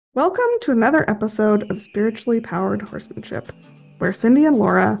Welcome to another episode of Spiritually Powered Horsemanship, where Cindy and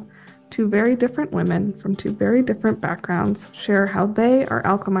Laura, two very different women from two very different backgrounds, share how they are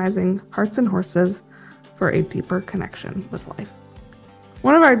alchemizing hearts and horses for a deeper connection with life.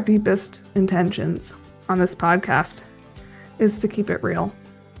 One of our deepest intentions on this podcast is to keep it real,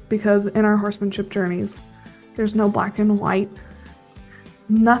 because in our horsemanship journeys, there's no black and white.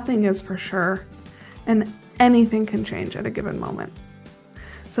 Nothing is for sure, and anything can change at a given moment.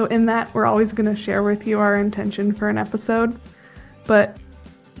 So in that, we're always going to share with you our intention for an episode. But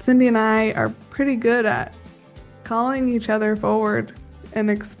Cindy and I are pretty good at calling each other forward and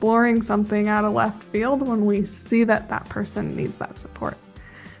exploring something out of left field when we see that that person needs that support.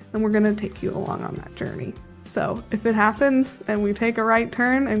 And we're going to take you along on that journey. So if it happens and we take a right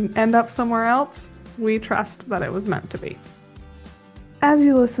turn and end up somewhere else, we trust that it was meant to be. As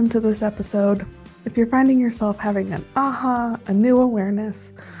you listen to this episode, if you're finding yourself having an aha, a new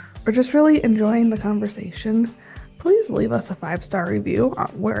awareness, or just really enjoying the conversation, please leave us a 5-star review on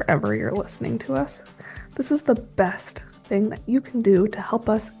wherever you're listening to us. This is the best thing that you can do to help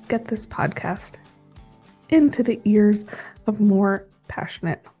us get this podcast into the ears of more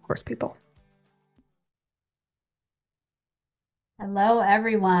passionate horse people. Hello,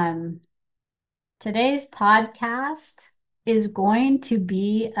 everyone. Today's podcast is going to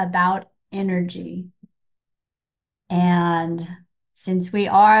be about energy. And since we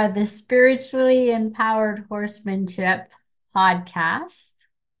are the Spiritually Empowered Horsemanship podcast,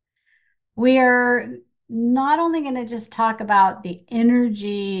 we are not only going to just talk about the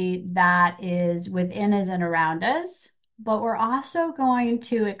energy that is within us and around us, but we're also going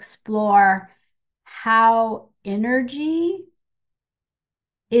to explore how energy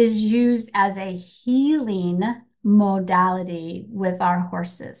is used as a healing modality with our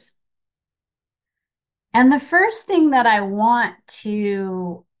horses. And the first thing that I want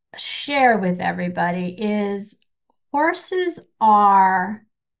to share with everybody is horses are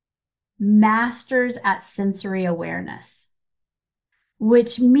masters at sensory awareness,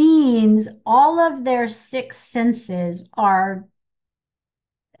 which means all of their 6 senses are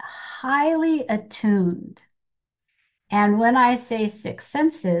highly attuned. And when I say 6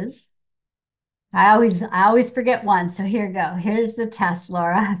 senses, I always forget one. So here you go. Here's the test,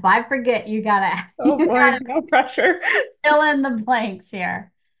 Laura. If I forget, you gotta Oh you boy, gotta no pressure. fill in the blanks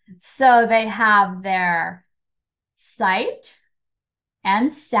here. So they have their sight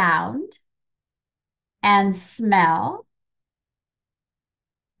and sound and smell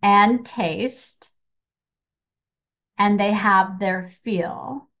and taste, and they have their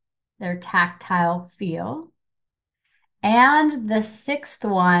feel, their tactile feel. And the 6th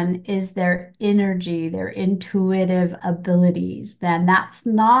one is their energy, their intuitive abilities. Then that's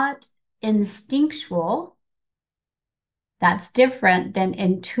not instinctual. That's different than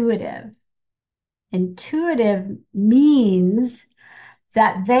intuitive. Intuitive means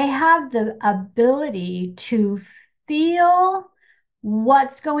that they have the ability to feel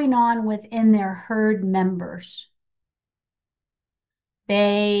what's going on within their herd members.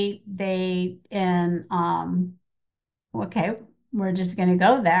 Okay, we're just going to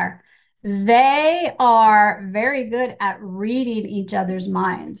go there. They are very good at reading each other's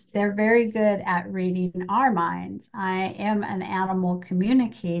minds. They're very good at reading our minds. I am an animal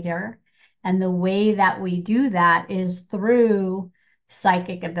communicator, and the way that we do that is through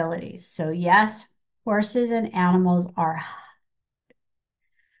psychic abilities. So yes, horses and animals are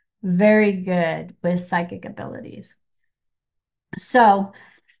very good with psychic abilities. So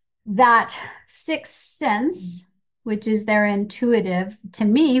that 6th sense, which is their intuitive, to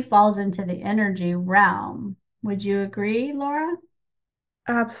me falls into the energy realm. Would you agree, Laura?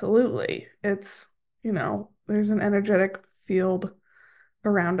 Absolutely. There's an energetic field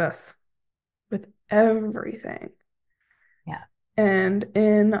around us with everything. Yeah. And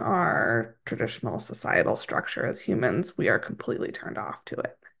in our traditional societal structure as humans, we are completely turned off to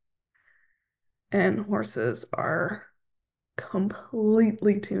it. And horses are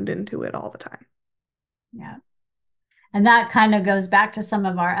completely tuned into it all the time. Yeah. And that kind of goes back to some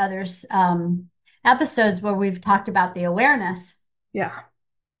of our other episodes where we've talked about the awareness, Yeah.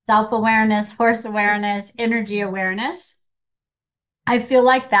 self-awareness, horse awareness, energy awareness. I feel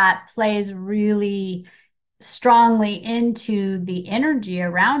like that plays really strongly into the energy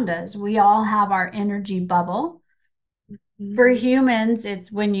around us. We all have our energy bubble. For Mhm. humans,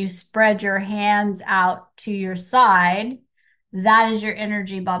 it's when you spread your hands out to your side. That is your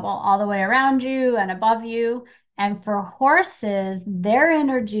energy bubble all the way around you and above you. And for horses, their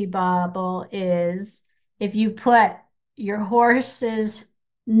energy bubble is if you put your horse's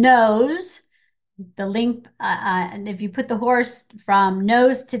nose the link, and if you put the horse from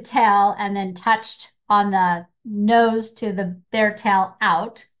nose to tail and then touched on the nose to their tail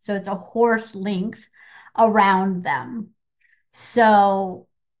out, so it's a horse length around them. So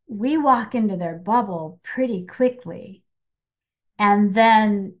we walk into their bubble pretty quickly. And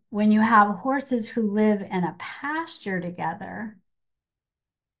then when you have horses who live in a pasture together,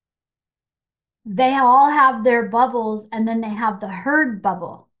 they all have their bubbles and then they have the herd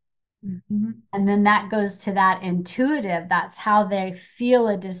bubble. Mm-hmm. And then that goes to that intuitive. That's how they feel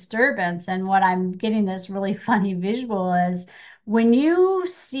a disturbance. And what I'm getting this really funny visual is when you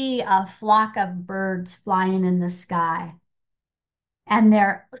see a flock of birds flying in the sky and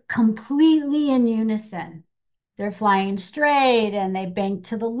they're completely in unison. They're flying straight and they bank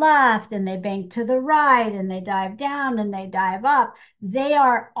to the left and they bank to the right and they dive down and they dive up. They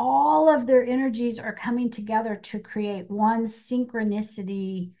are, all of their energies are coming together to create one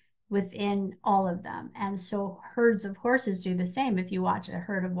synchronicity within all of them. And so herds of horses do the same. If you watch a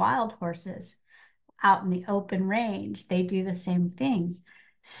herd of wild horses out in the open range, they do the same thing.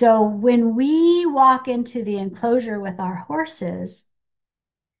 So when we walk into the enclosure with our horses,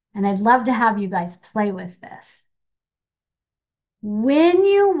 and I'd love to have you guys play with this. When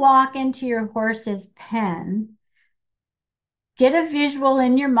you walk into your horse's pen, get a visual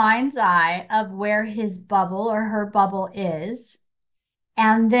in your mind's eye of where his bubble or her bubble is,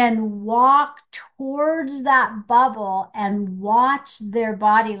 and then walk towards that bubble and watch their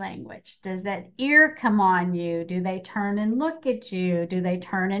body language. Does that ear come on you? Do they turn and look at you? Do they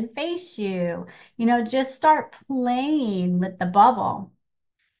turn and face you? Just start playing with the bubble.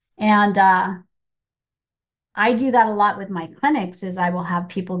 And I do that a lot with my clinics is I will have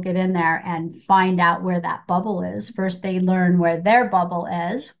people get in there and find out where that bubble is. First, they learn where their bubble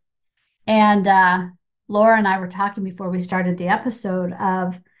is. And Laura and I were talking before we started the episode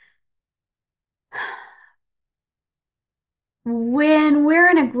of when we're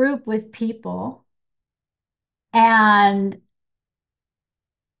in a group with people and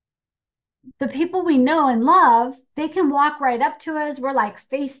the people we know and love, they can walk right up to us. We're like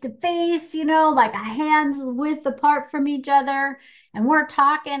face to face, like hands width apart from each other. And we're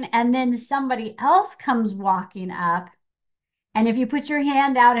talking, and then somebody else comes walking up. And if you put your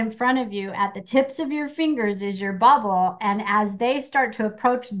hand out in front of you, at the tips of your fingers is your bubble. And as they start to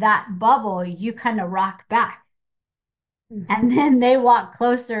approach that bubble, you kind of rock back. Mm-hmm. And then they walk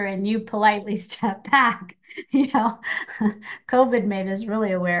closer and you politely step back. You know, COVID made us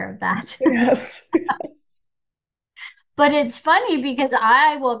really aware of that. Yes. But it's funny because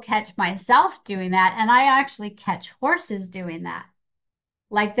I will catch myself doing that, and I actually catch horses doing that.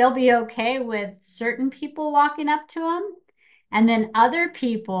 Like they'll be okay with certain people walking up to them, and then other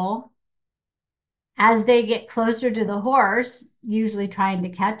people, as they get closer to the horse, usually trying to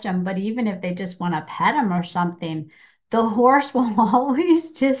catch them. But even if they just want to pet them or something, the horse will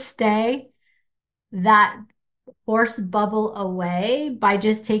always just stay that horse bubble away by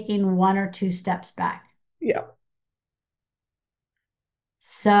just taking one or two steps back. Yeah.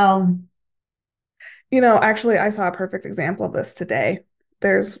 So, Actually, I saw a perfect example of this today.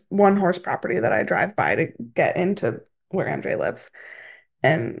 There's one horse property that I drive by to get into where MJ lives,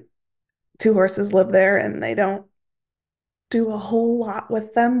 and two horses live there, and they don't do a whole lot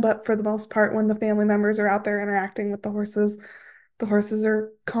with them, but for the most part, when the family members are out there interacting with the horses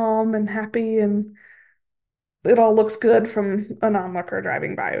are calm and happy, and it all looks good from a non-looker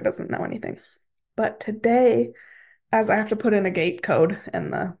driving by who doesn't know anything. But today, as I have to put in a gate code,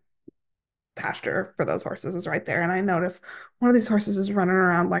 and the pasture for those horses is right there, and I notice one of these horses is running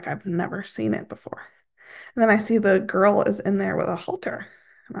around like I've never seen it before. And then I see the girl is in there with a halter,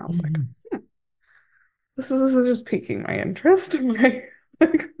 and I was like, mhm. this is just piquing my interest, my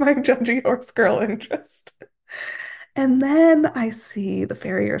my judgy horse girl interest. And then I see the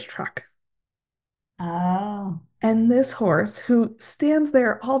farrier's truck. Oh, And this horse who stands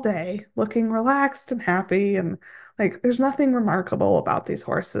there all day looking relaxed and happy, and like there's nothing remarkable about these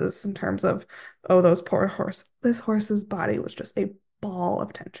horses in terms of, oh, those poor horse. This horse's body was just a ball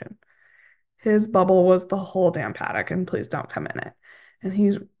of tension. His bubble was the whole damn paddock, and please don't come in it. And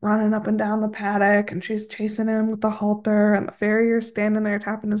he's running up and down the paddock, and she's chasing him with the halter, and the farrier's standing there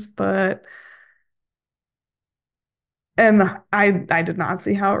tapping his foot. And I did not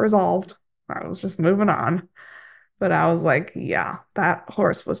see how it resolved. I was just moving on. But I was like, yeah, that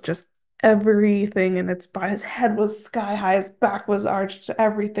horse was just everything in its body. His head was sky high, his back was arched,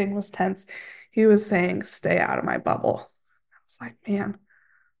 everything was tense. He was saying, stay out of my bubble. I was like, man,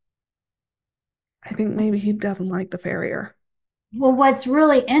 I think maybe he doesn't like the farrier. Well, what's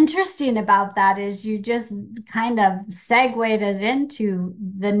really interesting about that is you just kind of segued us into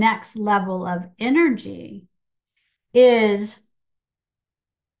the next level of energy is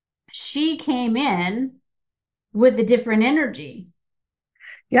she came in with a different energy.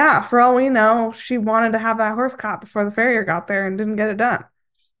 Yeah, for all we know, she wanted to have that horse caught before the farrier got there and didn't get it done.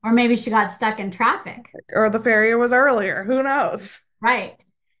 Or maybe she got stuck in traffic. Or the farrier was earlier. Who knows? Right.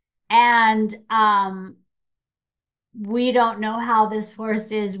 And we don't know how this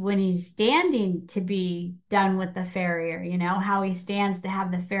horse is when he's standing to be done with the farrier, how he stands to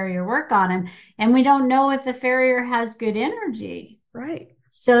have the farrier work on him. And we don't know if the farrier has good energy. Right.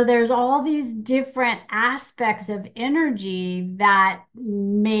 So there's all these different aspects of energy that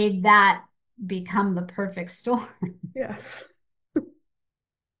made that become the perfect storm. Yes.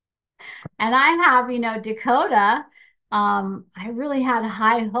 And I have, Dakota. I really had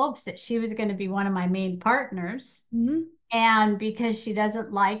high hopes that she was going to be one of my main partners. Mhm. And because she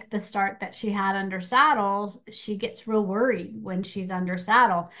doesn't like the start that she had under saddles, she gets real worried when she's under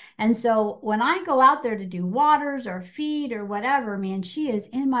saddle. And so when I go out there to do waters or feed or whatever, man, she is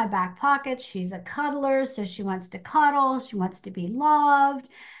in my back pocket. She's a cuddler, so she wants to cuddle, she wants to be loved.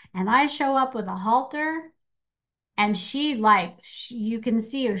 And I show up with a halter, and you can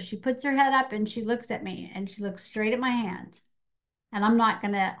see her. She puts her head up and she looks at me and she looks straight at my hand. And I'm not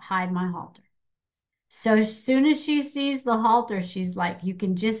going to hide my halter. So as soon as she sees the halter, she's like, you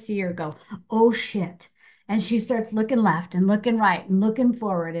can just see her go, oh shit. And she starts looking left and looking right and looking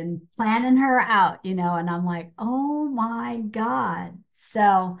forward and planning her out, and I'm like, oh my God.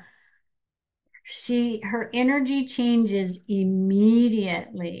 So her energy changes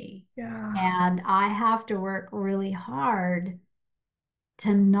immediately. Yeah. And I have to work really hard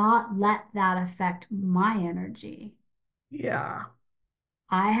to not let that affect my energy. Yeah.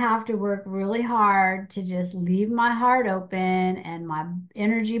 I have to work really hard to just leave my heart open and my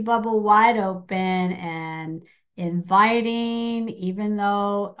energy bubble wide open and inviting, even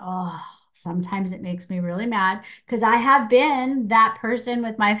though, sometimes it makes me really mad because I have been that person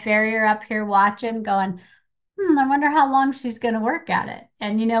with my farrier up here watching, going, I wonder how long she's going to work at it.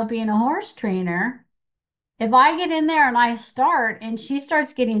 And, being a horse trainer, if I get in there and I start and she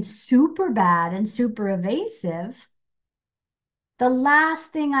starts getting super bad and super evasive, the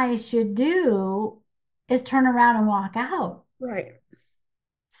last thing I should do is turn around and walk out. Right.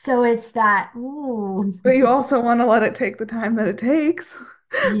 So it's that, ooh, But you also want to let it take the time that it takes.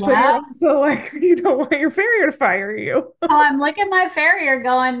 But you're yeah. also like, you don't want your farrier to fire you. Oh, I'm looking at my farrier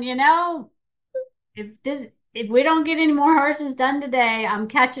going, if we don't get any more horses done today, I'm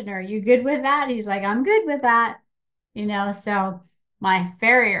catching her. You good with that? He's like, I'm good with that. So my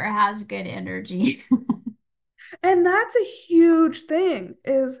farrier has good energy. And that's a huge thing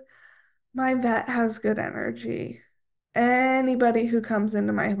is my vet has good energy. Anybody who comes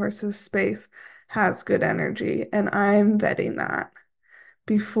into my horse's space has good energy, and I'm vetting that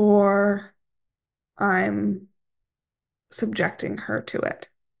before I'm subjecting her to it.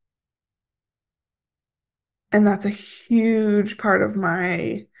 And that's a huge part of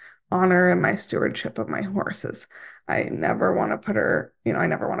my honor and my stewardship of my horses. I never want to put her, I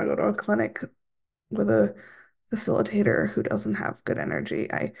never want to go to a clinic with a facilitator who doesn't have good energy.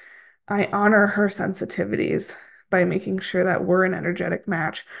 I honor her sensitivities by making sure that we're an energetic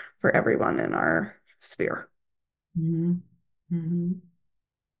match for everyone in our sphere. Mhm. Mhm.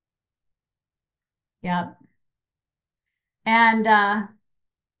 Yep. And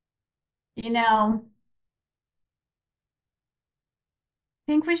you know,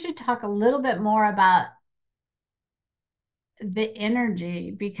 I think we should talk a little bit more about the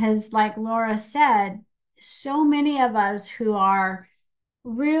energy because, like Laura said, so many of us who are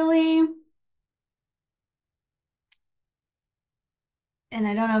really, and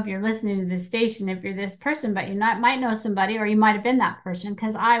I don't know if you're listening to this station, if you're this person, but might know somebody, or you might have been that person,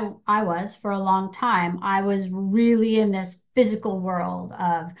 because I was for a long time. I was really in this physical world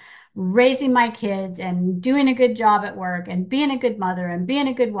of raising my kids and doing a good job at work and being a good mother and being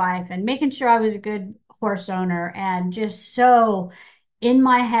a good wife and making sure I was a good horse owner and just so in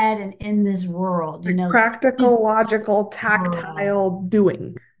my head and in this world, Like this practical, physical logical, world. tactile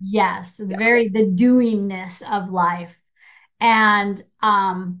doing. Yes, Yeah. the doingness of life. And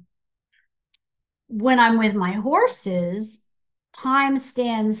when I'm with my horses, time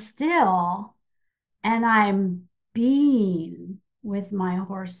stands still and I'm being with my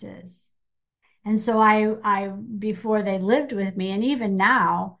horses. And so before they lived with me, and even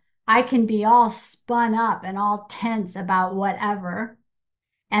now, I can be all spun up and all tense about whatever,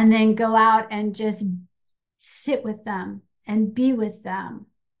 and then go out and just sit with them and be with them.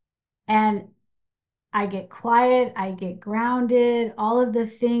 And I get quiet, I get grounded, all of the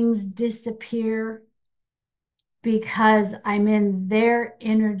things disappear because I'm in their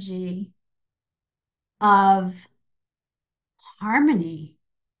energy of harmony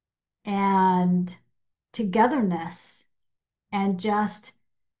and togetherness and just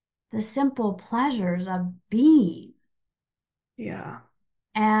the simple pleasures of being. Yeah.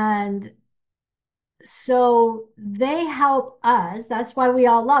 And so they help us. That's why we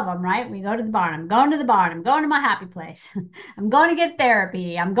all love them, right? We go to the barn. I'm going to the barn. I'm going to my happy place. I'm going to get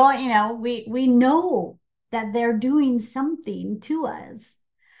therapy. I'm going, we know that they're doing something to us.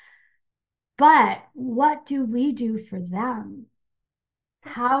 But what do we do for them?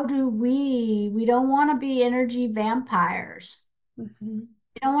 How do we don't want to be energy vampires. Hmm.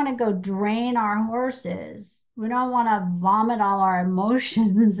 We don't want to go drain our horses. We don't want to vomit all our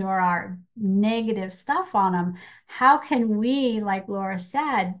emotions or our negative stuff on them. How can we, like Laura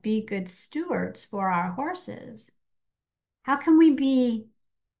said, be good stewards for our horses? How can we be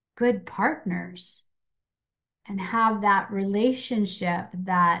good partners and have that relationship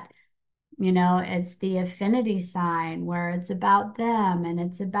that, it's the affinity sign where it's about them and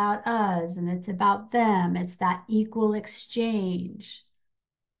it's about us and it's about them. It's that equal exchange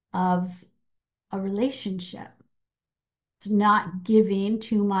of a relationship. It's not giving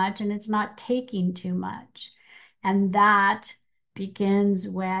too much and it's not taking too much. And that begins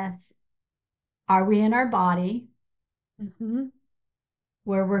with, are we in our body Hmm.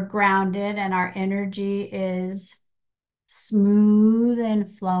 where we're grounded and our energy is smooth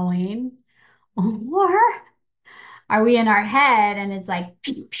and flowing? Or are we in our head and it's like,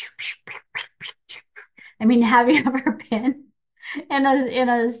 pew, pew, pew, pew, pew, pew, pew. I mean, have you ever been in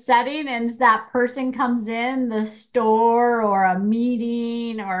a setting and that person comes in the store or a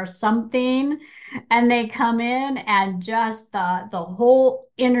meeting or something and they come in and just the whole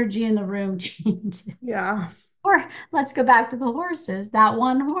energy in the room changes. Yeah. Or let's go back to the horses, that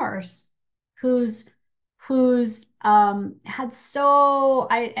one horse who's had so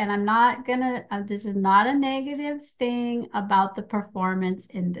I and I'm not gonna this is not a negative thing about the performance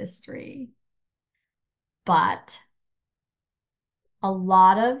industry, but a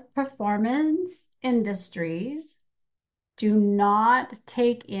lot of performance industries do not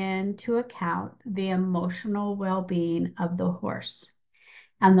take into account the emotional well-being of the horse,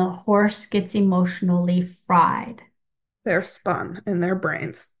 and the horse gets emotionally fried. They're spun in their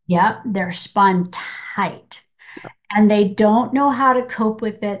brains. Yep, they're spun tight and they don't know how to cope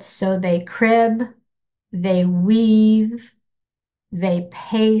with it. So they crib, they weave, they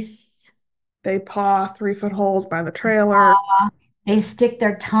pace, They paw 3-foot holes by the trailer. they stick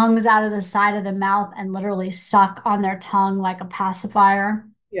their tongues out of the side of the mouth and literally suck on their tongue like a pacifier.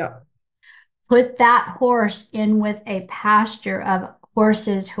 Yep. Put that horse in with a pasture of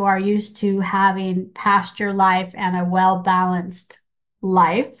horses who are used to having pasture life and a well-balanced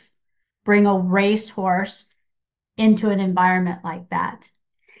life. Bring a racehorse into an environment like that.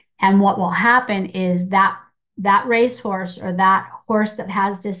 And what will happen is that racehorse or that horse that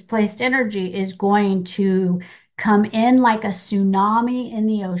has displaced energy is going to come in like a tsunami in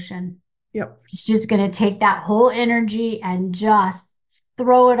the ocean. Yep. It's just going to take that whole energy and just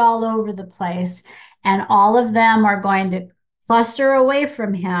throw it all over the place. And all of them are going to cluster away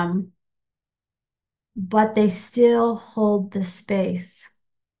from him, but they still hold the space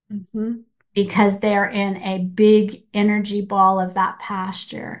Hmm. because they're in a big energy ball of that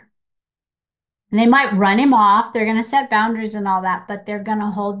pasture. And they might run him off. They're going to set boundaries and all that, but they're going to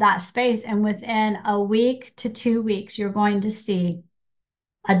hold that space. And within a week to 2 weeks, you're going to see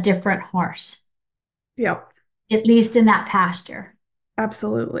a different horse, Yep. at least in that pasture.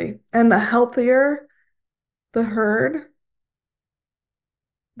 Absolutely. And the healthier the herd,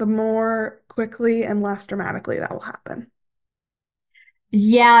 the more quickly and less dramatically that will happen.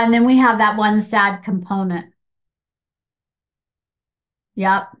 Yeah. And then we have that one sad component.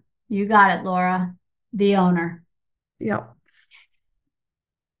 Yep. You got it, Laura. The owner. Yep.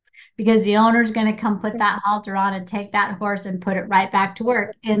 Because the owner's going to come put that halter on and take that horse and put it right back to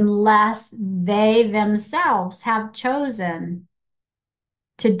work unless they themselves have chosen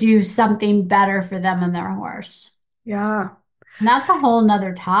to do something better for them and their horse. Yeah. And that's a whole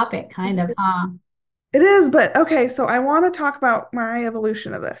nother topic, kind of, huh? It is, but okay, so I want to talk about my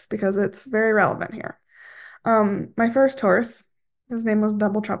evolution of this because it's very relevant here. My first horse, his name was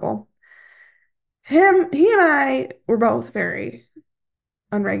Double Trouble. He and I were both very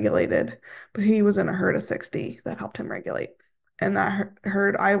unregulated, but he was in a herd of 60 that helped him regulate. And that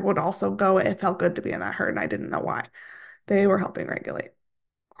herd, I would also go, it felt good to be in that herd, and I didn't know why. They were helping regulate.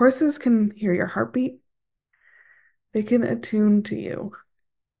 Horses can hear your heartbeat, they can attune to you.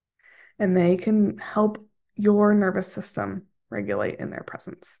 and they can help your nervous system regulate in their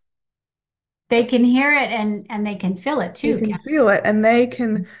presence. They can hear it and they can feel it They too. can feel it and they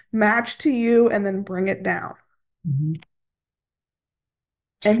can match to you and then bring it down. Mhm.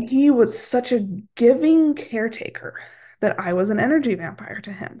 And he was such a giving caretaker that I was an energy vampire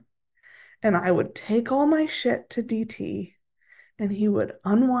to him. And I would take all my shit to DT and he would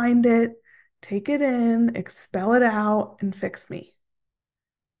unwind it, take it in, expel it out, and fix me.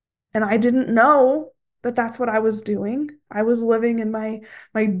 And I didn't know that that's what I was doing. I was living in my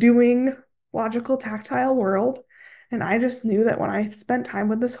doing logical tactile world, and I just knew that when I spent time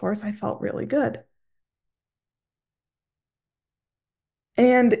with this horse, I felt really good.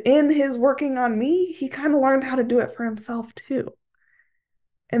 And in his working on me, he kind of learned how to do it for himself too.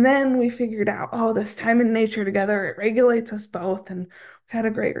 And then we figured out, oh, this time in nature together, it regulates us both, and we had a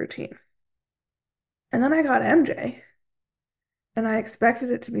great routine. And then I got MJ, and I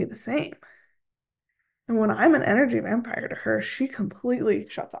expected it to be the same. And when I'm an energy vampire to her, she completely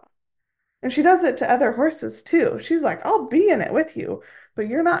shuts off. And she does it to other horses too. She's like, I'll be in it with you, but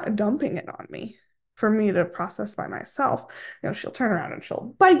you're not dumping it on me for me to process by myself. She'll turn around and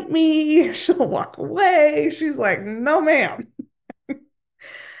she'll bite me. She'll walk away. She's like, no, ma'am.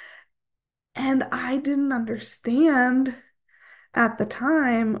 And I didn't understand at the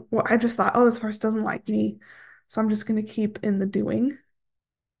time. Well, I just thought, oh, this horse doesn't like me. So I'm just going to keep in the doing.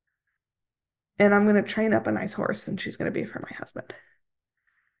 And I'm going to train up a nice horse and she's going to be for my husband.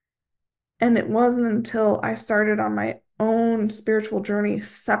 And it wasn't until I started on my own spiritual journey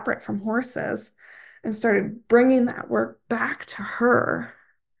separate from horses and started bringing that work back to her,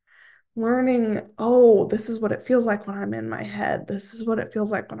 learning, oh, this is what it feels like when I'm in my head. This is what it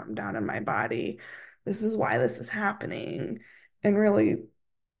feels like when I'm down in my body. This is why this is happening. And really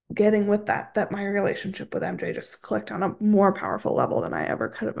getting with that, that my relationship with MJ just clicked on a more powerful level than I ever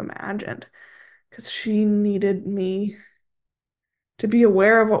could have imagined because she needed me to be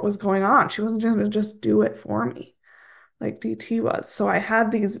aware of what was going on. She wasn't going to just do it for me like DT was. So I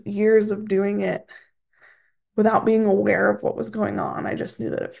had these years of doing it without being aware of what was going on. I just knew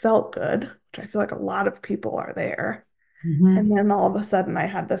that it felt good, which I feel like a lot of people are there. Mhm. And then all of a sudden I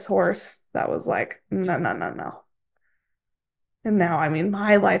had this horse that was like, no, no, no, no. And now, I mean,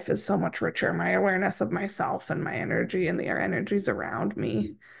 my life is so much richer. My awareness of myself and my energy and the energies around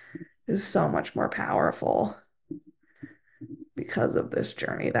me is so much more powerful because of this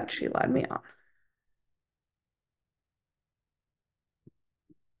journey that she led me on.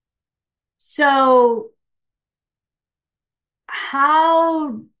 So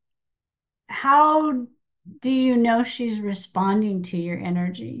how how do you know she's responding to your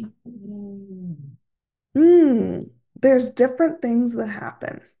energy? Mm, there's different things that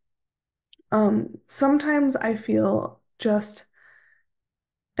happen. Sometimes I feel just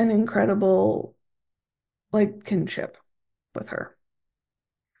an incredible like kinship with her,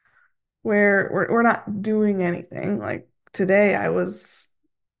 where we're not doing anything. Like today, I was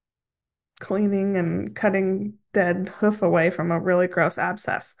cleaning and cutting dead hoof away from a really gross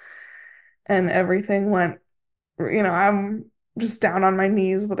abscess, and everything went, I'm just down on my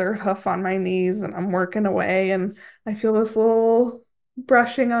knees with her hoof on my knees, and I'm working away, and I feel this little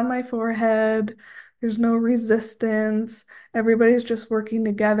brushing on my forehead. There's no resistance. Everybody's just working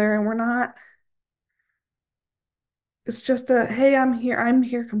together, and we're not, it's just a, hey, I'm here. I'm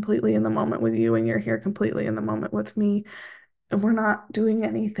here completely in the moment with you, and you're here completely in the moment with me. And we're not doing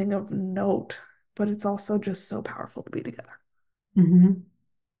anything of note, but it's also just so powerful to be together. Mhm.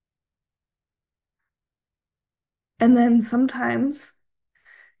 And then sometimes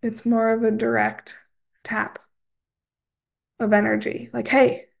it's more of a direct tap of energy, like,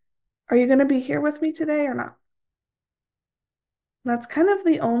 hey, are you going to be here with me today or not? That's kind of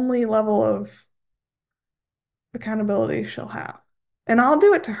the only level of accountability she'll have. And I'll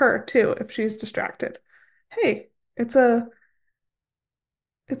do it to her too if she's distracted. Hey, it's a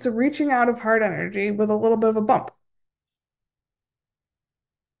it's a reaching out of heart energy with a little bit of a bump.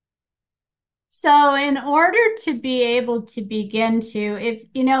 So in order to be able to begin to, if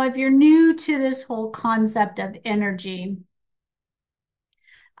you're new to this whole concept of energy,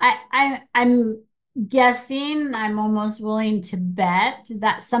 I'm guessing, I'm almost willing to bet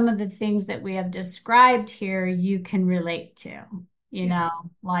that some of the things that we have described here you can relate to. You Yeah.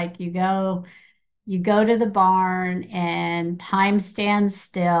 know, like you go to the barn and time stands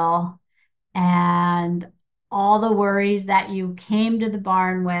still and all the worries that you came to the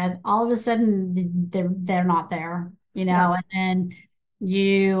barn with, all of a sudden they're not there, Yeah. and then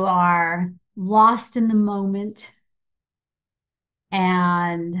you are lost in the moment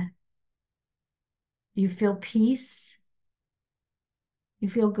and you feel peace You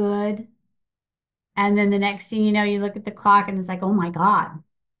feel good. And then the next thing you know, you look at the clock and it's like, oh my God,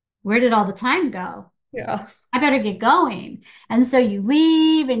 where did all the time go? Yeah. I better get going. And so you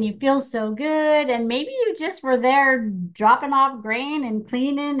leave and you feel so good. And maybe you just were there dropping off grain and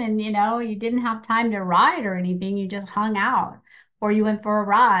cleaning and, you didn't have time to ride or anything. You just hung out or you went for a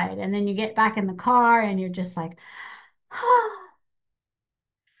ride and then you get back in the car and you're just like, oh,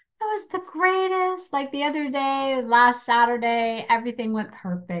 that was the greatest. Like the other day, last Saturday, everything went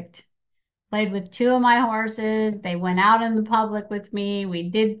perfect. Played with two of my horses. They went out in the public with me. We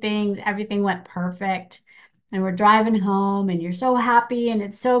did things. Everything went perfect. And we're driving home and you're so happy and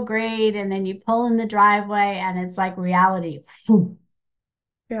it's so great. And then you pull in the driveway and it's like reality.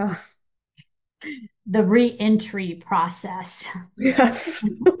 Yeah. The re-entry process. Yes.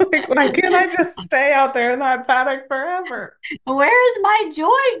 Like, why can't I just stay out there in that paddock forever? Where is my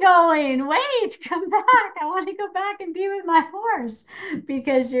joy going? Wait, come back. I want to go back and be with my horse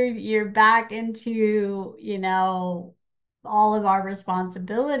because you're back into, all of our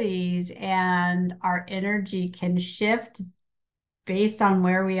responsibilities and our energy can shift based on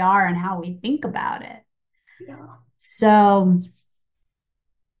where we are and how we think about it. Yeah. So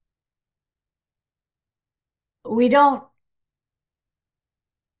we don't,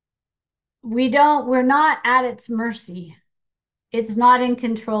 we're not at its mercy. It's not in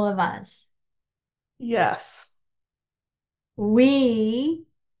control of us. Yes. We,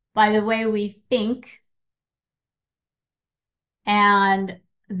 by the way we think and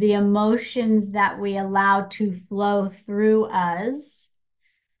the emotions that we allow to flow through us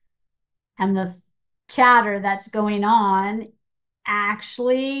and the chatter that's going on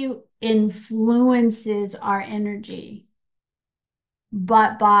actually influences our energy.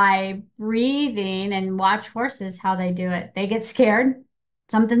 But by breathing and watch horses how they do it, they get scared,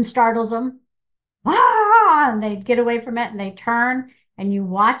 something startles them, and they get away from it and they turn, and you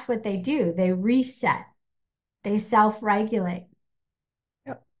watch what they do. They reset, they self-regulate.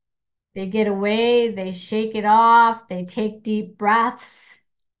 Yep. They get away, they shake it off, they take deep breaths,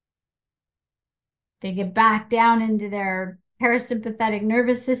 they get back down into their parasympathetic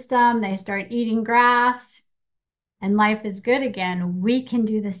nervous system, they start eating grass, and life is good again. We can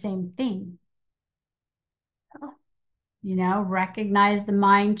do the same thing. Recognize the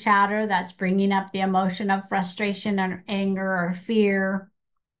mind chatter that's bringing up the emotion of frustration or anger or fear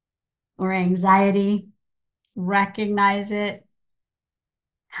or anxiety. Recognize it.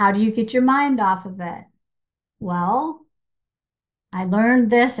 How do you get your mind off of it? Well, I learned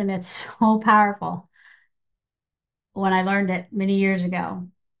this and it's so powerful when I learned it many years ago,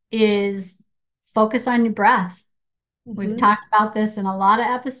 is focus on your breath. We've Mm-hmm. talked about this in a lot of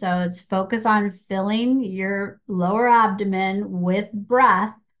episodes. Focus on filling your lower abdomen with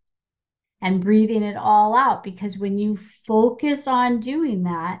breath and breathing it all out. Because when you focus on doing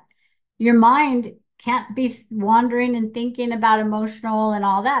that, your mind can't be wandering and thinking about emotional and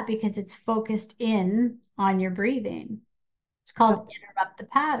all that because it's focused in on your breathing. It's Yep. called interrupt the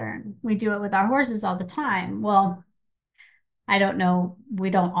pattern. We do it with our horses all the time. Well, I don't know, we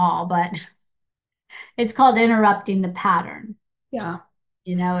don't all, but it's called interrupting the pattern. Yeah.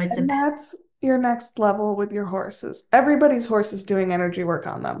 It's a And that's your next level with your horses. Everybody's horse is doing energy work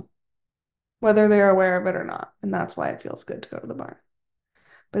on them, whether they're aware of it or not. And that's why it feels good to go to the barn.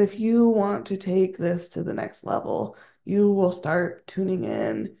 But if you want to take this to the next level, you will start tuning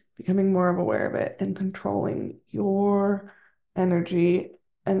in, becoming more aware of it, and controlling your energy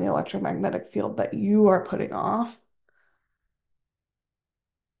and the electromagnetic field that you are putting off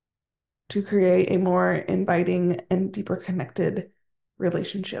to create a more inviting and deeper connected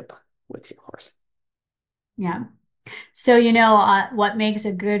relationship with your horse. yeah. So, what makes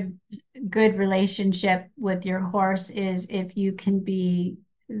a good relationship with your horse is if you can be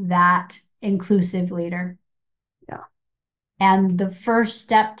that inclusive leader. Yeah. And the first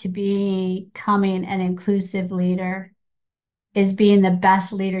step to becoming an inclusive leader is being the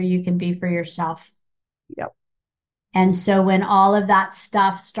best leader you can be for yourself. Yep. And so when all of that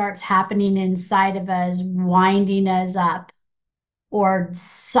stuff starts happening inside of us, winding us up or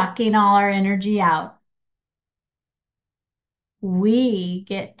sucking all our energy out, we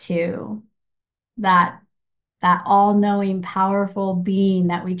get to that that all-knowing, powerful being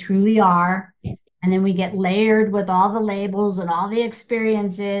that we truly are. And then we get layered with all the labels and all the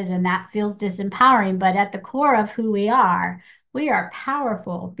experiences, and that feels disempowering. But at the core of who we are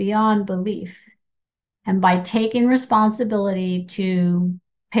powerful beyond belief. And by taking responsibility to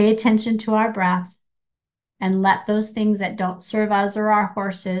pay attention to our breath and let those things that don't serve us or our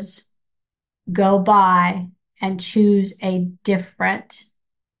horses go by and choose a different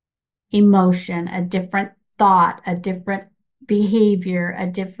emotion, a different thought, a different behavior, a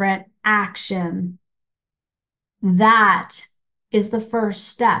different action. That is the first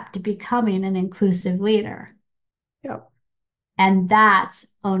step to becoming an inclusive leader. Yep. And that's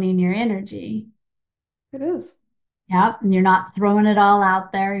owning your energy. It is. Yep. And you're not throwing it all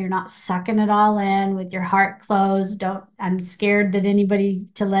out there. You're not sucking it all in with your heart closed. I'm scared that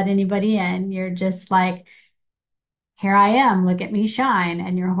to let anybody in. You're just like, here I am. Look at me shine.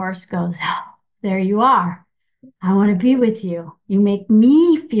 And your horse goes, oh, there you are. I want to be with you. You make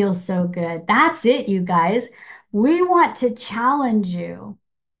me feel so good. That's it, you guys. We want to challenge you.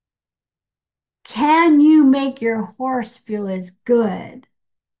 Can you make your horse feel as good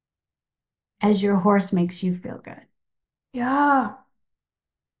as your horse makes you feel good? Yeah.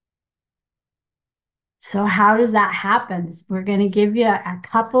 So how does that happen? We're going to give you a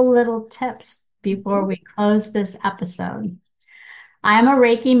couple little tips before we close this episode. I'm a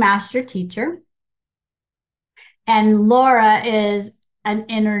Reiki master teacher, and Laura is an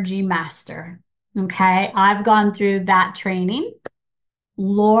energy master. Okay. I've gone through that training.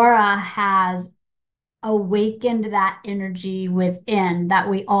 Laura has awakened that energy within that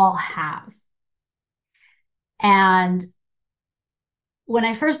we all have. And when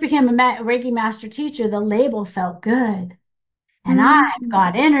I first became a Reiki master teacher, the label felt good. And I've Mm.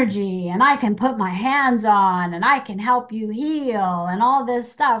 got energy and I can put my hands on and I can help you heal and all this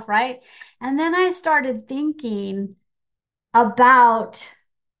stuff, right? And then I started thinking about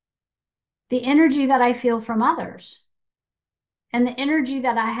the energy that I feel from others and the energy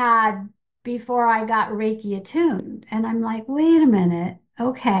that I had before I got Reiki attuned. And I'm like, wait a minute.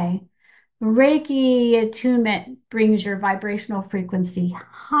 Okay. Reiki attunement brings your vibrational frequency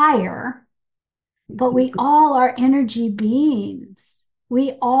higher, but we all are energy beings.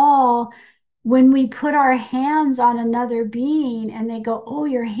 We all, when we put our hands on another being and they go, oh,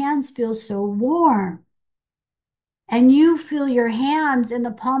 your hands feel so warm. And you feel your hands in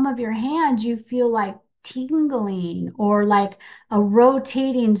the palm of your hands, you feel like tingling or like a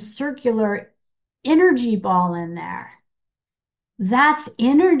rotating circular energy ball in there. That's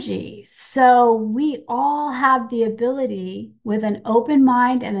energy. So we all have the ability with an open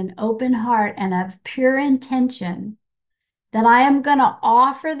mind and an open heart and a pure intention that I am going to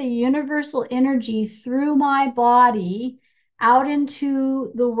offer the universal energy through my body out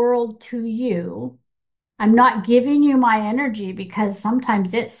into the world to you. I'm not giving you my energy because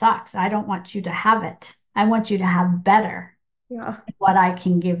sometimes it sucks. I don't want you to have it. I want you to have better Yeah. than what I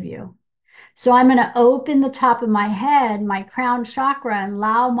can give you. So I'm going to open the top of my head, my crown chakra, and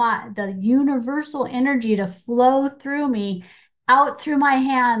allow the universal energy to flow through me, out through my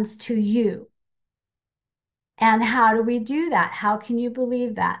hands to you. And how do we do that? How can you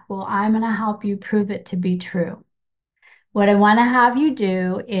believe that? Well, I'm going to help you prove it to be true. What I want to have you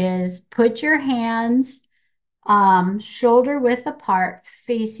do is put your hands shoulder width apart,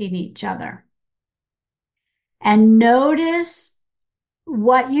 facing each other. And notice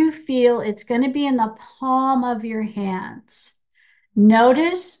what you feel. It's going to be in the palm of your hands.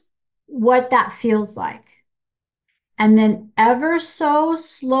 Notice what that feels like. And then ever so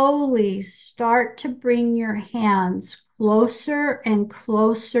slowly start to bring your hands closer and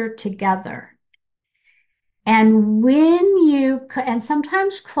closer together. And and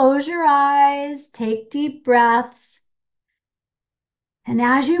sometimes close your eyes, take deep breaths. And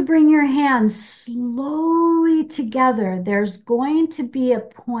as you bring your hands slowly together, there's going to be a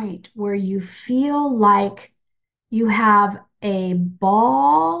point where you feel like you have a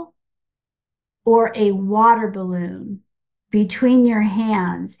ball or a water balloon between your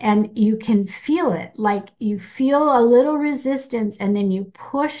hands, and you can feel it, like you feel a little resistance, and then you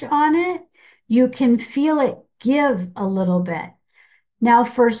push on it. You can feel it give a little bit. Now,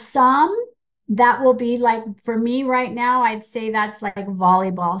 for some, that will be like, for me right now, I'd say that's like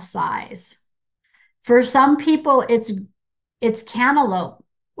volleyball size. For some people, it's cantaloupe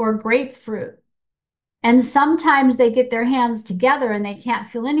or grapefruit. And sometimes they get their hands together and they can't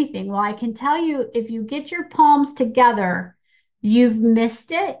feel anything. Well, I can tell you, if you get your palms together, you've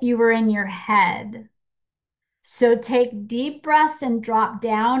missed it. You were in your head. So take deep breaths and drop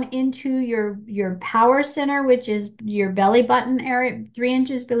down into your power center, which is your belly button area, 3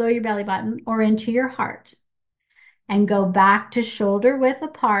 inches below your belly button, or into your heart. And go back to shoulder width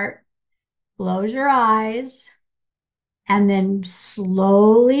apart. Close your eyes. And then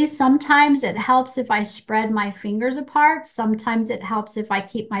slowly, sometimes it helps if I spread my fingers apart. Sometimes it helps if I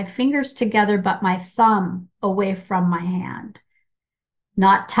keep my fingers together, but my thumb away from my hand,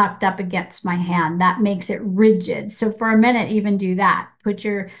 not tucked up against my hand. That makes it rigid. So for a minute, even do that.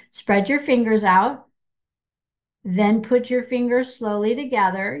 Spread your fingers out, then put your fingers slowly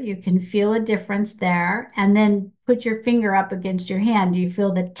together. You can feel a difference there. And then put your finger up against your hand. Do you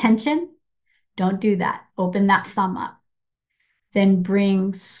feel the tension? Don't do that. Open that thumb up. Then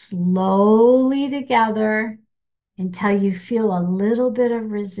bring slowly together until you feel a little bit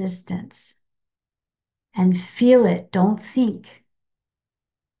of resistance. And feel it. Don't think.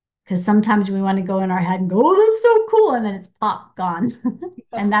 Because sometimes we want to go in our head and go, oh, that's so cool. And then it's pop, gone.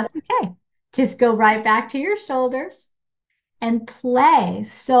 And that's okay. Just go right back to your shoulders and play.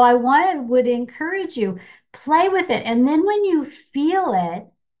 So would encourage you, play with it. And then when you feel it,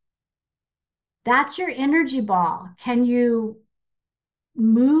 that's your energy ball. Can you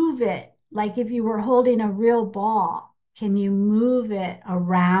move it? Like if you were holding a real ball, can you move it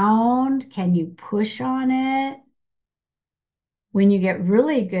around? Can you push on it? When you get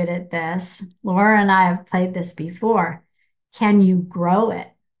really good at this, Laura and I have played this before, can you grow it?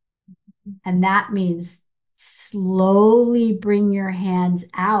 And that means slowly bring your hands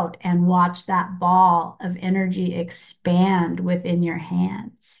out and watch that ball of energy expand within your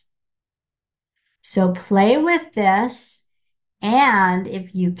hands. So play with this. And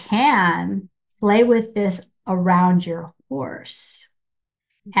if you can, play with this around your horse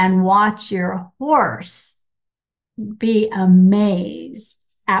and watch your horse be amazed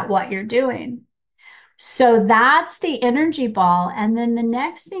at what you're doing. So that's the energy ball. And then the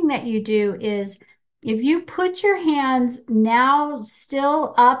next thing that you do is if you put your hands now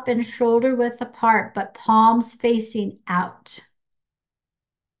still up and shoulder width apart, but palms facing out.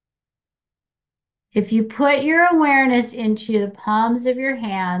 If you put your awareness into the palms of your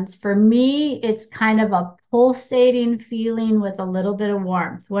hands, for me, it's kind of a pulsating feeling with a little bit of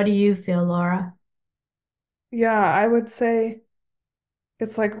warmth. What do you feel, Laura? Yeah, I would say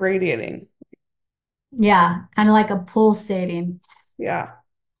it's like radiating. Yeah, kind of like a pulsating. Yeah.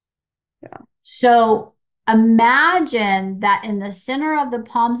 Yeah. So imagine that in the center of the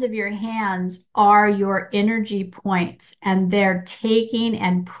palms of your hands are your energy points, and they're taking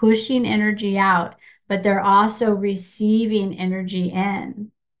and pushing energy out, but they're also receiving energy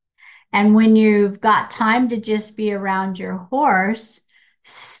in. And when you've got time to just be around your horse,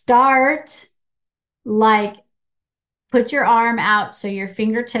 start like put your arm out so your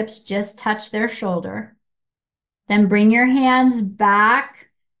fingertips just touch their shoulder. Then bring your hands back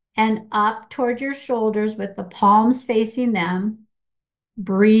and up toward your shoulders with the palms facing them.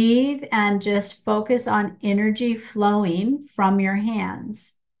 Breathe and just focus on energy flowing from your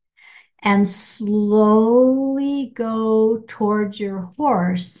hands. And slowly go towards your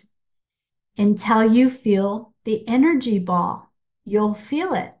horse until you feel the energy ball. You'll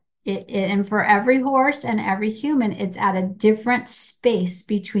feel it. And for every horse and every human, it's at a different space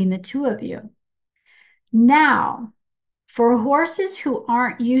between the two of you. Now, for horses who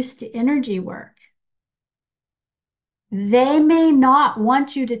aren't used to energy work, they may not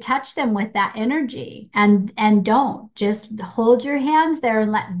want you to touch them with that energy, and don't. Just hold your hands there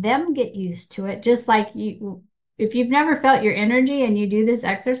and let them get used to it. Just like you, if you've never felt your energy and you do this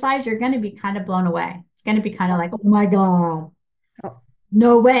exercise, you're going to be kind of blown away. It's going to be kind of like, oh my God, Oh.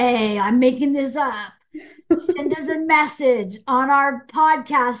 no way, I'm making this up. Send us a message on our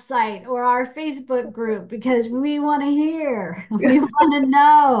podcast site or our Facebook group because we want to hear. We want to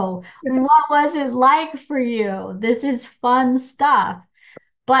know what was it like for you. This is fun stuff.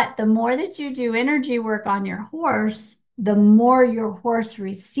 But the more that you do energy work on your horse, the more your horse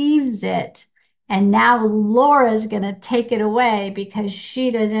receives it. And now Laura's going to take it away because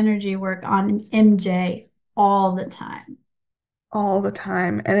she does energy work on MJ all the time. All the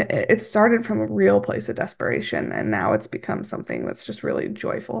time. And it started from a real place of desperation, and now it's become something that's just really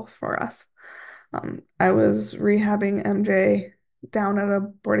joyful for us. I was rehabbing MJ down at a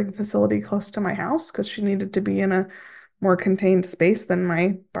boarding facility close to my house because she needed to be in a more contained space than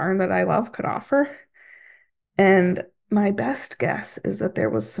my barn that I love could offer. And my best guess is that there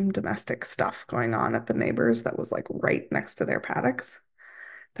was some domestic stuff going on at the neighbors that was like right next to their paddocks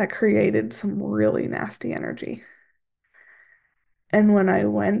that created some really nasty energy. And when I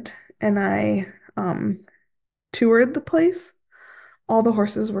went and I toured the place, all the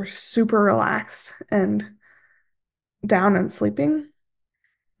horses were super relaxed and down and sleeping.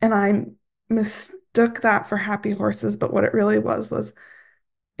 And I mistook that for happy horses, but what it really was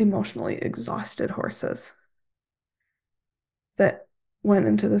emotionally exhausted horses that went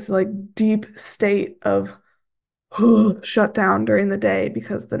into this like deep state of shut down during the day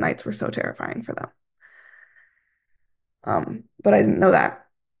because the nights were so terrifying for them. But I didn't know that.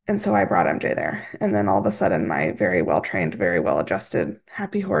 And so I brought MJ there. And then all of a sudden, my very well trained, very well adjusted,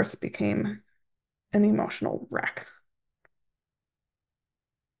 happy horse became an emotional wreck.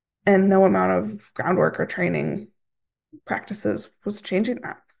 And no amount of groundwork or training practices was changing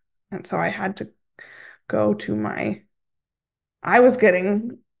that. And so I had to go to I was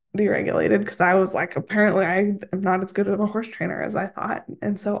getting deregulated because I was like, apparently I am not as good of a horse trainer as I thought.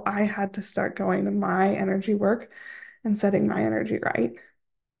 And so I had to start going to my energy work and setting my energy right.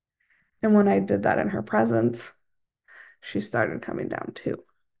 And when I did that in her presence, she started coming down too.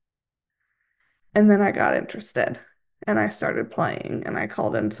 And then I got interested and I started playing and I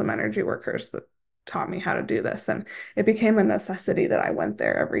called in some energy workers that taught me how to do this. And it became a necessity that I went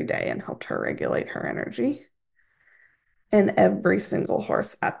there every day and helped her regulate her energy. And every single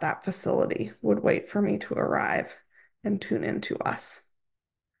horse at that facility would wait for me to arrive and tune into us.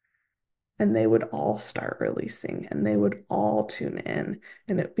 And they would all start releasing and they would all tune in.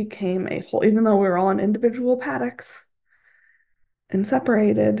 And it became a whole, even though we were all in individual paddocks and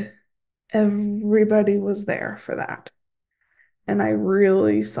separated, everybody was there for that. And I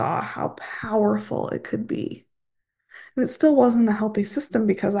really saw how powerful it could be. And it still wasn't a healthy system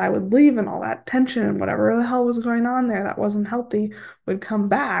because I would leave and all that tension and whatever the hell was going on there that wasn't healthy would come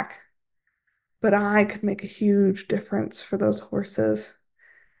back. But I could make a huge difference for those horses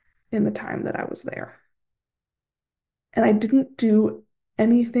in the time that I was there. And I didn't do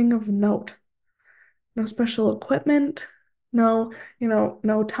anything of note. No special equipment, no,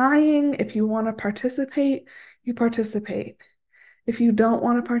 no tying. If you want to participate, you participate. If you don't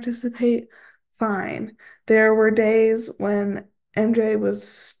want to participate, fine. There were days when MJ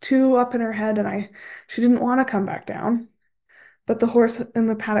was too up in her head and she didn't want to come back down, but the horse in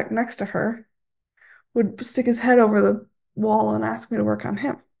the paddock next to her would stick his head over the wall and ask me to work on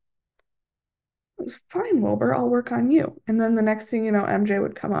him. It was fine, Wilbur, I'll work on you. And then the next thing you know, MJ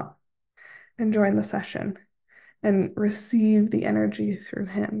would come up and join the session and receive the energy through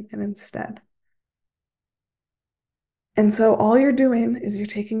him and instead. And so all you're doing is you're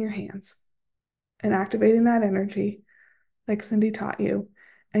taking your hands and activating that energy like Cindy taught you,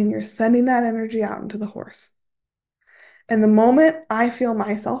 and you're sending that energy out into the horse. And the moment I feel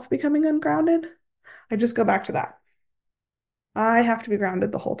myself becoming ungrounded, I just go back to that. I have to be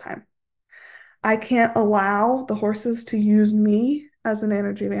grounded the whole time. I can't allow the horses to use me as an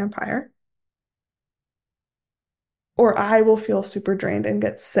energy vampire, or I will feel super drained and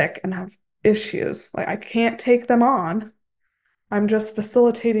get sick and have issues. Like I can't take them on. I'm just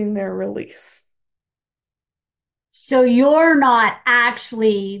facilitating their release. So you're not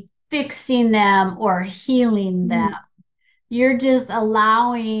actually fixing them or healing them. Mm. You're just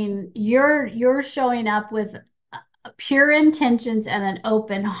allowing you're showing up with pure intentions and an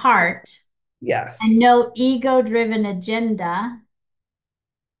open heart and Yes. no ego-driven agenda.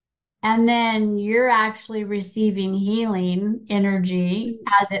 And then you're actually receiving healing energy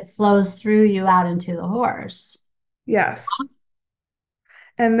Mm. as it flows through you out into the horse. Yes.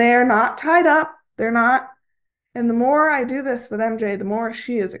 And they're not tied up. They're not. And the more I do this with MJ, the more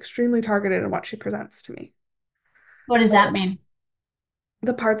she is extremely targeted in what she presents to me. What does that So mean?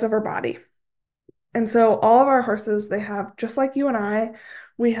 the parts of her body. And so all of our horses, they have, just like you and I,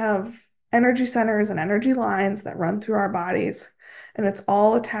 we have energy centers and energy lines that run through our bodies. And it's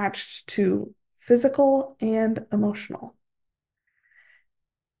all attached to physical and emotional.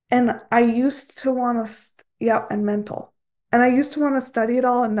 And I used to want to, yeah, and mental. And I used to want to study it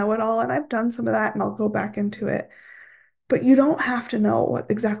all and know it all. And I've done some of that and I'll go back into it. But you don't have to know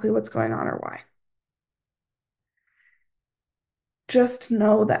exactly what's going on or why. Just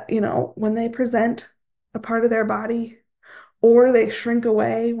know that, when they present a part of their body or they shrink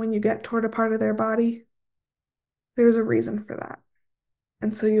away when you get toward a part of their body, there's a reason for that.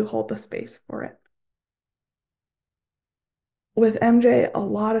 And so you hold the space for it. With MJ, a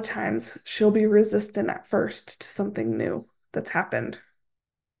lot of times she'll be resistant at first to something new that's happened.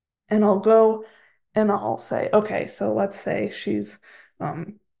 And I'll go and I'll say, okay, so let's say she's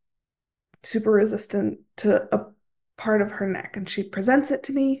um, super resistant to a part of her neck and she presents it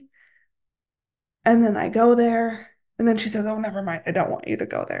to me. And then I go there and then she says, oh, never mind. I don't want you to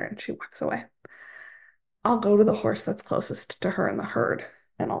go there. And she walks away. I'll go to the horse that's closest to her in the herd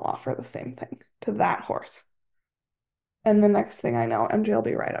and I'll offer the same thing to that horse. And the next thing I know, MJ will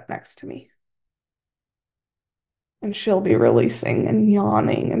be right up next to me. And she'll be releasing and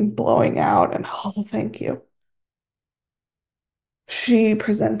yawning and blowing out and, oh, thank you. She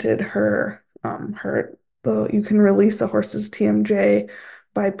presented you can release a horse's TMJ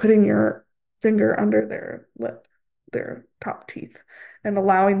by putting your finger under their lip, their top teeth, and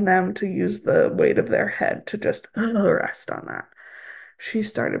allowing them to use the weight of their head to just rest on that. She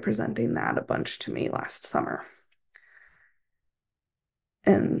started presenting that a bunch to me last summer.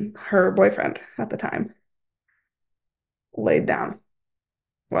 And her boyfriend at the time laid down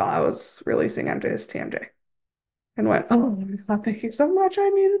while I was releasing MJ's TMJ and went, oh, thank you so much. I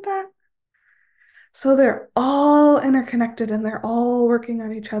needed that. So they're all interconnected and they're all working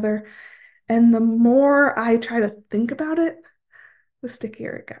on each other. And the more I try to think about it, the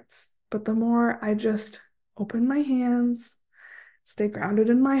stickier it gets. But the more I just open my hands, stay grounded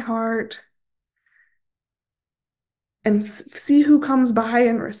in my heart, and see who comes by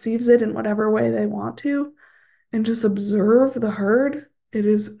and receives it in whatever way they want to, and just observe the herd, it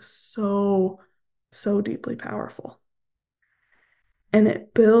is so, so deeply powerful. And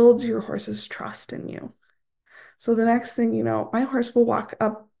it builds your horse's trust in you. So the next thing you know, my horse will walk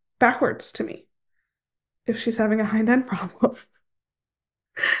up backwards to me if she's having a hind end problem.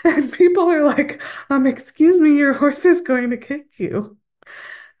 And people are like, excuse me, your horse is going to kick you.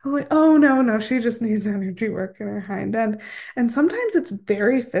 I'm like, oh no, no, she just needs energy work in her hind end. And sometimes it's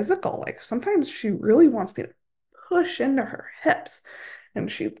very physical. Like sometimes she really wants me to push into her hips and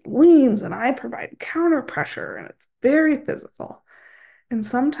she leans and I provide counter pressure and it's very physical. And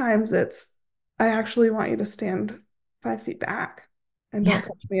sometimes it's, I actually want you to stand 5 feet back and don't Yeah.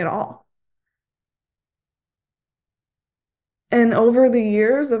 touch me at all. And over the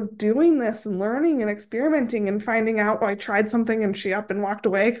years of doing this and learning and experimenting and finding out I tried something and she up and walked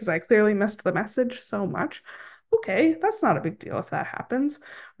away because I clearly missed the message so much. Okay, that's not a big deal if that happens.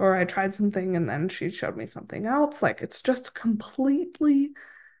 Or I tried something and then she showed me something else. Like it's just completely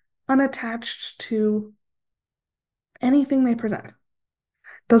unattached to anything they present.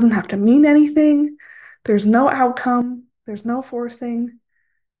 Doesn't have to mean anything. There's no outcome. There's no forcing.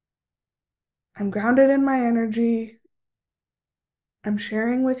 I'm grounded in my energy. I'm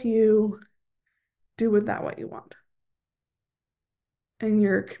sharing with you. Do with that what you want. And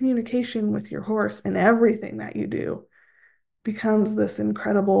your communication with your horse and everything that you do becomes this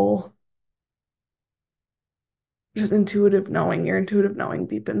incredible, just intuitive knowing. Your intuitive knowing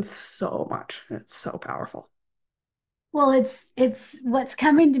deepens so much. And it's so powerful. Well, it's what's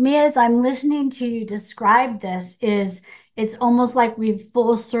coming to me as I'm listening to you describe this is it's almost like we've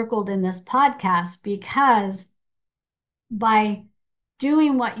full circled in this podcast because by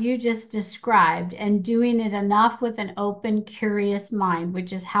doing what you just described and doing it enough with an open, curious mind,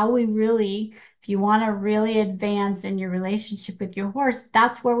 which is how we really, if you want to really advance in your relationship with your horse,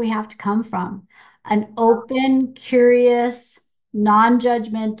 that's where we have to come from. An open, curious,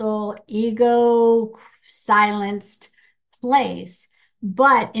 non-judgmental, ego silenced place.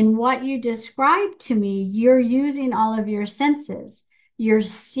 But in what you described to me, you're using all of your senses. You're Mhm.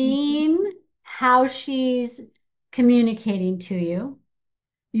 seeing how she's communicating to you.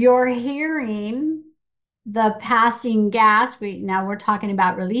 You're hearing the passing gas. Now we're talking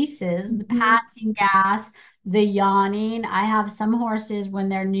about releases, the Mhm. passing gas, the yawning. I have some horses when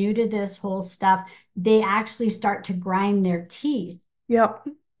they're new to this whole stuff, they actually start to grind their teeth Yep.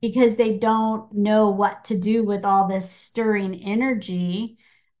 because they don't know what to do with all this stirring energy.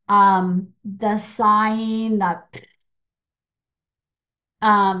 The sighing, the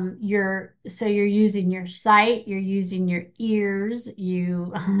you're using your sight, you're using your ears,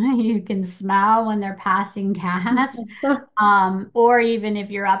 you you can smell when they're passing gas. Or even if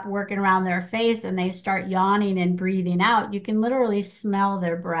you're up working around their face and they start yawning and breathing out, you can literally smell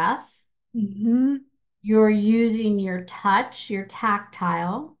their breath. Mhm. You're using your touch, your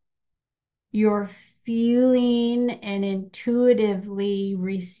tactile, you're feeling and intuitively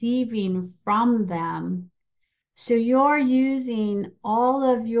receiving from them. So you're using all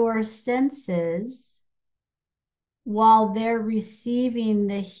of your senses while they're receiving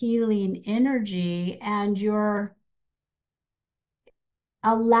the healing energy, and you're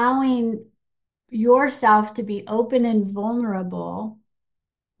allowing yourself to be open and vulnerable,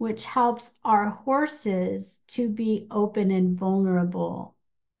 which helps our horses to be open and vulnerable.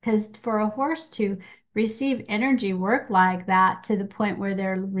 Because for a horse to receive energy work like that to the point where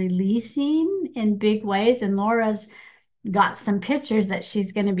they're releasing in big ways, and Laura's got some pictures that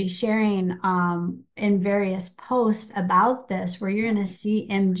she's going to be sharing in various posts about this, where you're going to see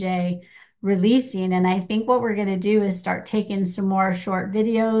MJ releasing. And I think what we're going to do is start taking some more short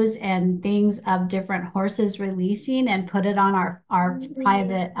videos and things of different horses releasing and put it on our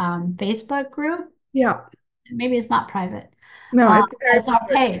private Facebook group. Yeah. Maybe it's not private. No, Uh, it's very it's our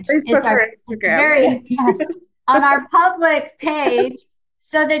public. page. It's Facebook or our Instagram. very, Yes. yes, on our public page Yes.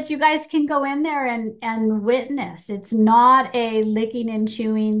 so that you guys can go in there and witness. It's not a licking and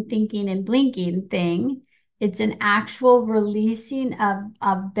chewing, thinking and blinking thing. It's an actual releasing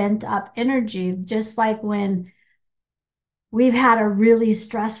of bent up energy, just like when we've had a really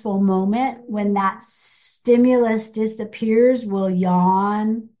stressful moment, when that stimulus disappears, we'll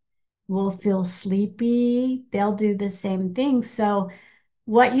yawn, we'll feel sleepy. They'll do the same thing. So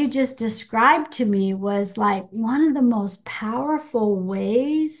what you just described to me was like one of the most powerful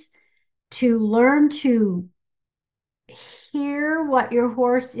ways to learn to hear what your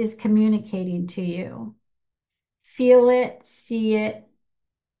horse is communicating to you, feel it, see it,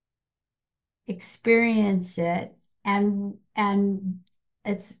 experience it, and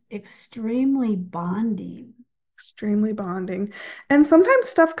it's extremely bonding. Extremely bonding. And sometimes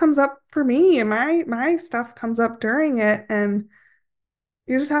stuff comes up for me, and my stuff comes up during it, and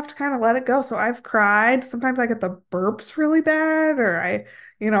you just have to kind of let it go. So I've cried. Sometimes I get the burps really bad, or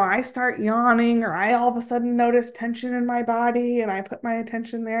I start yawning, or I all of a sudden notice tension in my body and I put my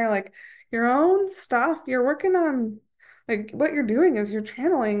attention there. Like your own stuff, you're working on, like what you're doing is you're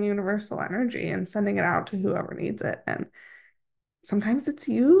channeling universal energy and sending it out to whoever needs it. And sometimes it's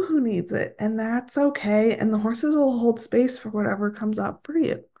you who needs it, and that's okay. And the horses will hold space for whatever comes up for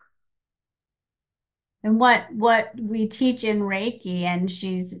you. And what we teach in Reiki, and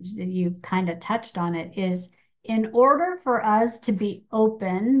you've kind of touched on it, is in order for us to be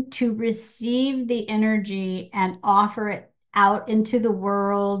open to receive the energy and offer it out into the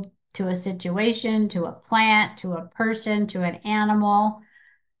world, to a situation, to a plant, to a person, to an animal,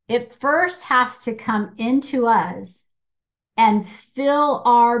 it first has to come into us and fill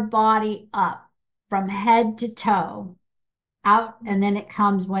our body up from head to toe out. And then it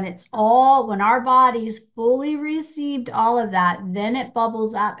comes when our body's fully received all of that, then it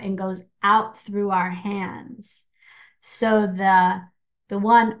bubbles up and goes out through our hands. So the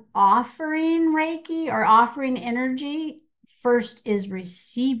one offering Reiki or offering energy first is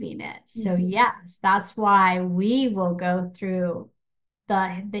receiving it. So Mhm. yes, that's why we will go through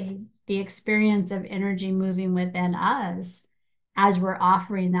the experience of energy moving within us as we're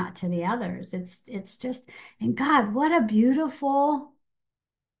offering that to the others. It's just, and God, what a beautiful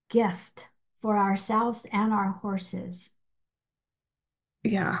gift for ourselves and our horses,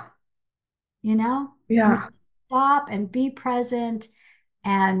 Yeah. you know? I mean, Yeah. stop and be present,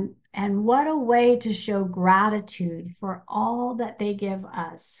 and what a way to show gratitude for all that they give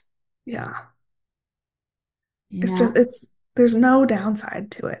us, Yeah. you It's just know? there's no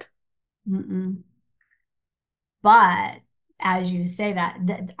downside to it. Mm-mm. But as you say that,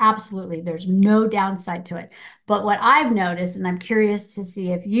 absolutely, there's no downside to it. But what I've noticed, and I'm curious to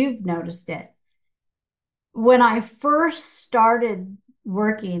see if you've noticed it, when I first started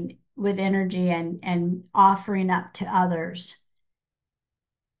working with energy and offering up to others,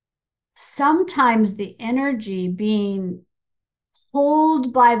 sometimes the energy being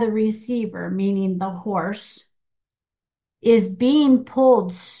pulled by the receiver, meaning the horse, is being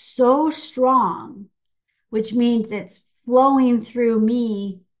pulled so strong, which means it's flowing through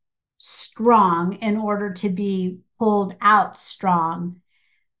me strong in order to be pulled out strong,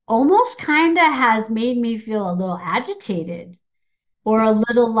 almost kind of has made me feel a little agitated or Yeah. a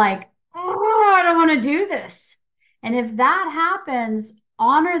little like, oh, I don't want to do this. And if that happens,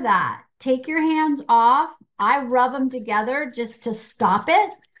 honor that. Take your hands off. I rub them together just to stop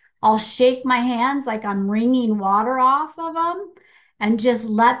it. I'll shake my hands like I'm wringing water off of them and just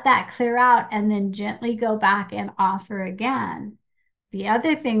let that clear out and then gently go back and offer again. The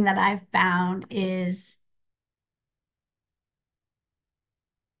other thing that I've found is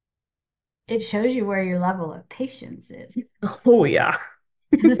it shows you where your level of patience is. Oh yeah.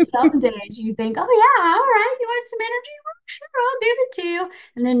 Some days you think, oh yeah, all right, you want some energy? Well, sure, I'll give it to you.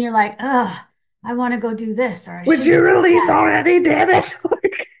 And then you're like, ugh, I want to go do this, or I Would should do you release that. already, damn it?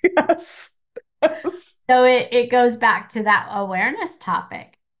 Like, yes. Yes. So it goes back to that awareness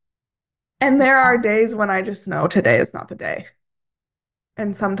topic. And there are days when I just know today is not the day.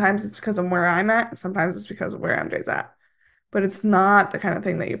 And sometimes it's because of where I'm at, sometimes it's because of where MJ's at. But it's not the kind of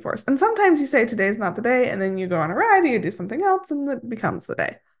thing that you force. And sometimes you say today's not the day, and then you go on a ride or you do something else, and it becomes the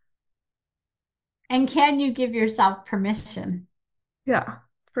day. And can you give yourself permission? Yeah,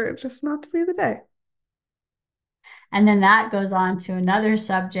 for it just not to be the day. And then that goes on to another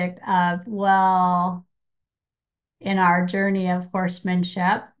subject of, well, in our journey of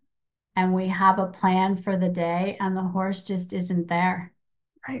horsemanship, and we have a plan for the day, and the horse just isn't there.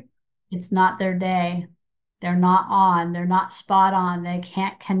 Right. It's not their day. They're not on. They're not spot on. They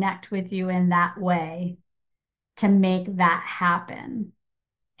can't connect with you in that way to make that happen.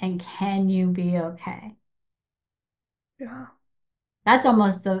 And can you be okay? Yeah. That's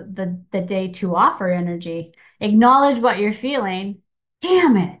almost the day to offer energy. Acknowledge what you're feeling.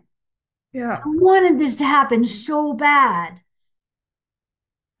 Damn it. I Yeah. wanted this to happen so bad.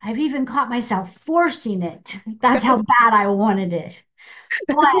 I've even caught myself forcing it. That's how bad I wanted it.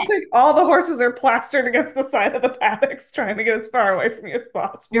 But Like all the horses are plastered against the side of the paddocks, trying to get as far away from you as your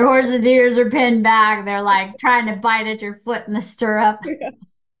possible. horse's ears are pinned back. They're like trying to bite at your foot in the stirrup.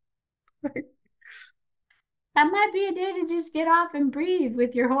 Yes. That might be a day to just get off and breathe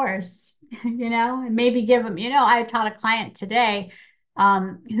with your horse. and maybe give them, I taught a client today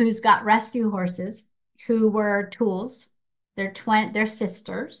who's got rescue horses who were tools. They're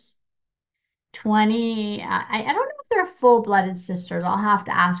sisters. 20, I don't know if they're full-blooded sisters. I'll have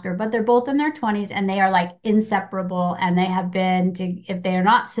to ask her, but they're both in their 20s and they are like inseparable. And they have been if they are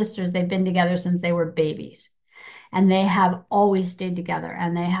not sisters, they've been together since they were babies. And they have always stayed together.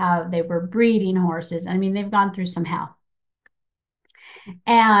 And they were breeding horses. I mean, they've gone through some hell.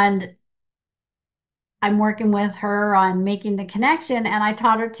 And I'm working with her on making the connection. And I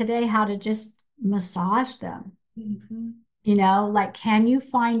taught her today how to just massage them. Mhm. Like, can you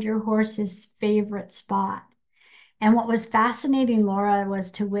find your horse's favorite spot? And what was fascinating, Laura,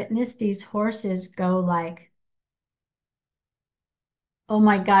 was to witness these horses go like, "Oh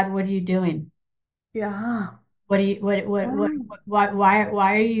my God, what are you doing? Yeah. What are you, what, Oh,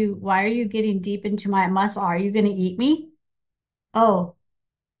 why are you getting deep into my muscle? Are you going to eat me?" Oh,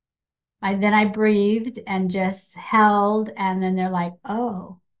 then I breathed and just held. And then they're like,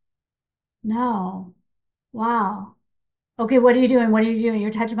 "Oh, no, wow. Okay, what are you doing? What are you doing?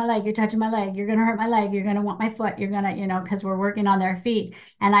 You're touching my leg. You're touching my leg. You're going to hurt my leg. You're going to want my foot. You're going to, because we're working on their feet."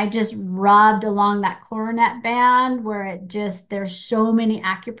 And I just rubbed along that coronet band where there's so many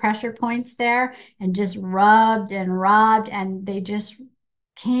acupressure points there, and just rubbed and rubbed, and they just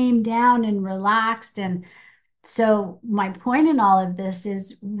came down and relaxed. And so my point in all of this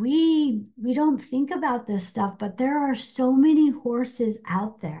is we don't think about this stuff, but there are so many horses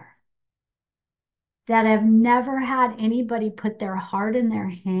out there that have never had anybody put their heart in their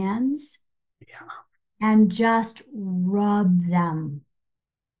hands yeah. and just rub them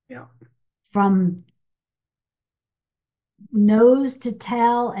Yeah. from nose to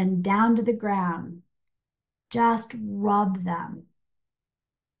tail and down to the ground. Just rub them.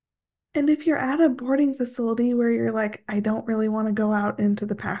 And if you're at a boarding facility where you're like, I don't really want to go out into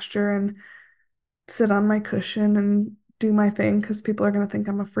the pasture and sit on my cushion and do my thing because people are going to think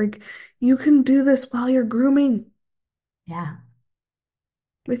I'm a freak, you can do this while you're grooming Yeah,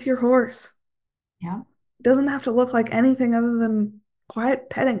 with your horse. yeah, It doesn't have to look like anything other than quiet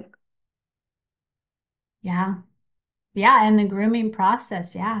petting. yeah, yeah. And the grooming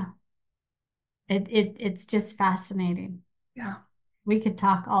process, yeah. It's just fascinating. Yeah, We could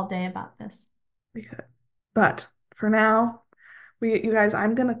talk all day about this. we could. But for now, you guys,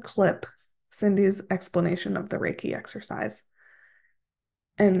 I'm gonna clip Cindy's explanation of the Reiki exercise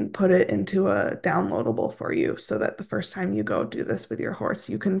and put it into a downloadable for you so that the first time you go do this with your horse,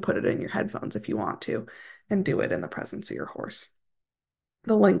 you can put it in your headphones if you want to and do it in the presence of your horse.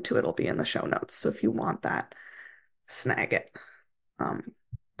 The link to it will be in the show notes. So if you want that, snag it. Um,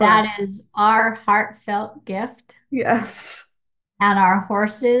 but That is our heartfelt gift yes, and our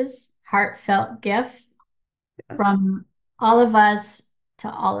horses' heartfelt gift yes, from all of us to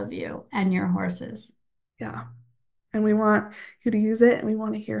all of you and your horses. yeah. And we want you to use it and we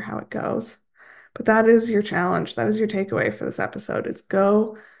want to hear how it goes. But that is your challenge. That is your takeaway for this episode is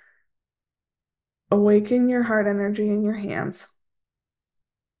go awaken your heart energy in your hands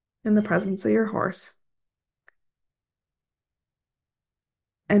in the presence of your horse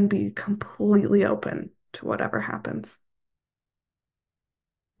and be completely open to whatever happens.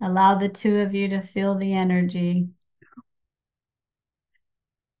 Allow the two of you to feel the energy,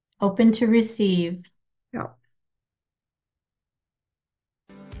 open to receive. Yeah.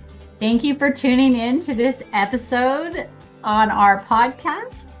 Thank you for tuning in to this episode on our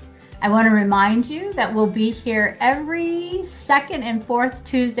podcast. I want to remind you that we'll be here every second and fourth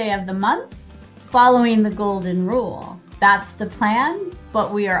Tuesday of the month, following the golden rule. That's the plan,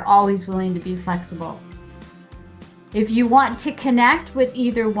 but we are always willing to be flexible. If you want to connect with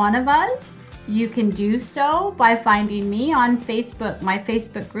either one of us, you can do so by finding me on Facebook, my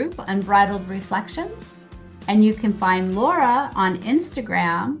Facebook group, Unbridled Reflections. And you can find Laura on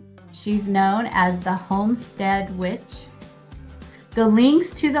Instagram. She's known as the Homestead Witch. The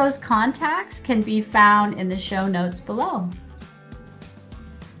links to those contacts can be found in the show notes below.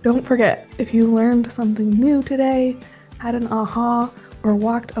 Don't forget, if you learned something new today, had an aha, or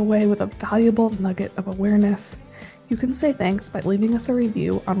walked away with a valuable nugget of awareness, you can say thanks by leaving us a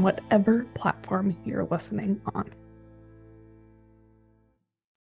review on whatever platform you're listening on.